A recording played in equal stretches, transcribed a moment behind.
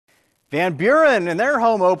Van Buren in their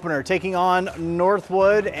home opener taking on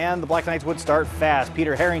Northwood, and the Black Knights would start fast.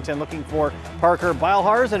 Peter Harrington looking for Parker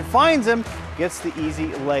Beilharz and finds him, gets the easy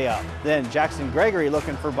layup. Then Jackson Gregory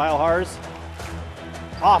looking for Beilharz,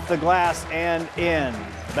 off the glass and in.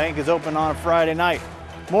 The bank is open on a Friday night.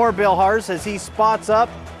 More Beilharz as he spots up,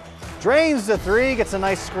 drains the three, gets a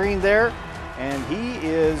nice screen there, and he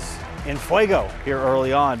is in fuego here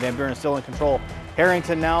early on. Van Buren still in control.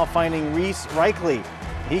 Harrington now finding Reese Reichley.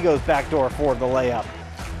 He goes backdoor for the layup.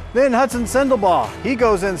 Then Hudson Sendelbaugh, he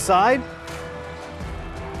goes inside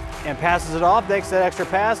and passes it off, takes that extra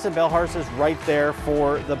pass, and Beilharz is right there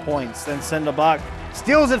for the points. Then Sendelbaugh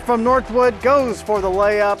steals it from Northwood, goes for the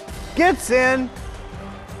layup, gets in.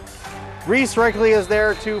 Reese Reichley is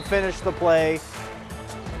there to finish the play.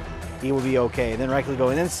 He will be okay. Then Reichley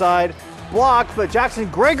going inside, blocked, but Jackson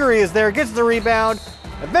Gregory is there, gets the rebound,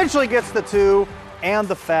 eventually gets the two and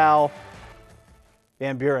the foul.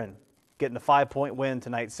 Van Buren getting a 5-point win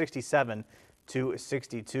tonight,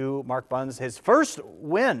 67-62. Mark Buns, his first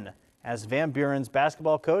win as Van Buren's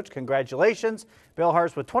basketball coach. Congratulations.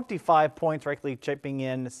 Beilharz with 25 points, Reichley chipping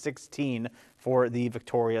in 16 for the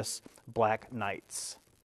victorious Black Knights.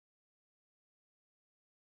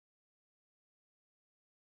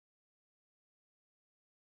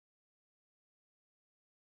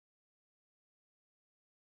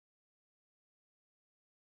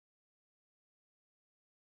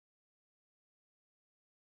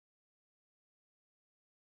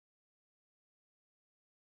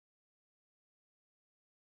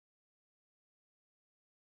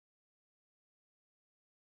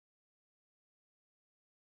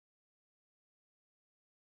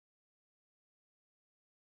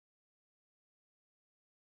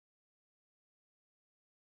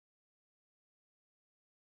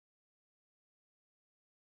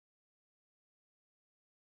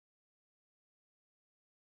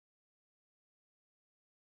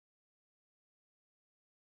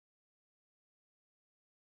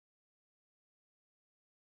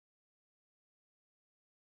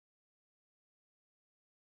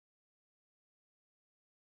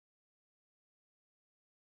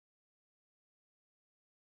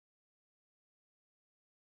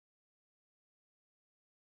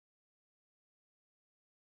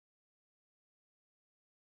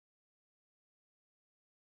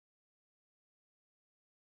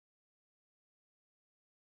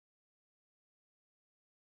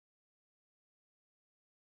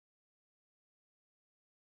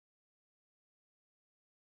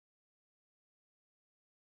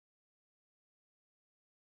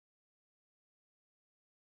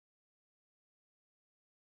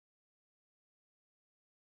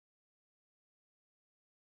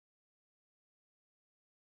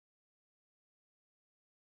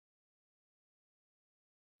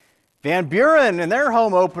 Van Buren in their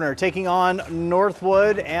home opener taking on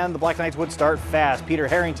Northwood, and the Black Knights would start fast. Peter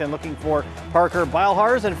Harrington looking for Parker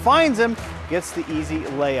Beilharz and finds him, gets the easy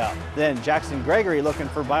layup. Then Jackson Gregory looking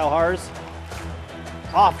for Beilharz,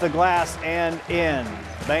 off the glass and in.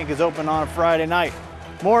 The bank is open on a Friday night.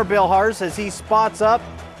 More Beilharz as he spots up,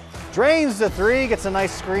 drains the three, gets a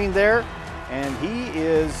nice screen there, and he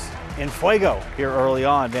is in fuego here early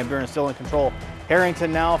on. Van Buren still in control.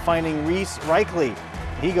 Harrington now finding Reese Reichley.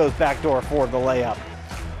 He goes backdoor for the layup.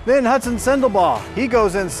 Then Hudson Sendelbaugh, he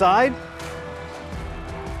goes inside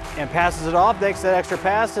and passes it off, takes that extra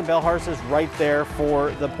pass, and Beilharz is right there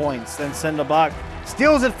for the points. Then Sendelbaugh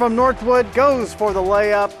steals it from Northwood, goes for the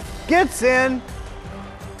layup, gets in.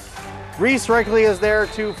 Reese Reichley is there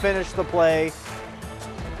to finish the play.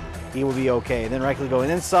 He will be okay. Then Reichley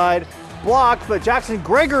going inside, blocked, but Jackson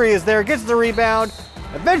Gregory is there, gets the rebound,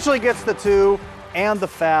 eventually gets the two and the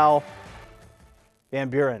foul. Van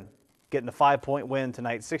Buren getting a 5-point win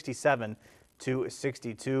tonight,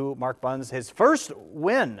 67-62. Mark Buns, his first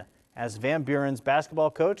win as Van Buren's basketball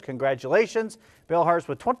coach. Congratulations. Beilharz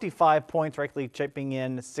with 25 points, Reichley chipping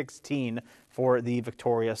in 16 for the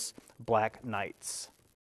victorious Black Knights.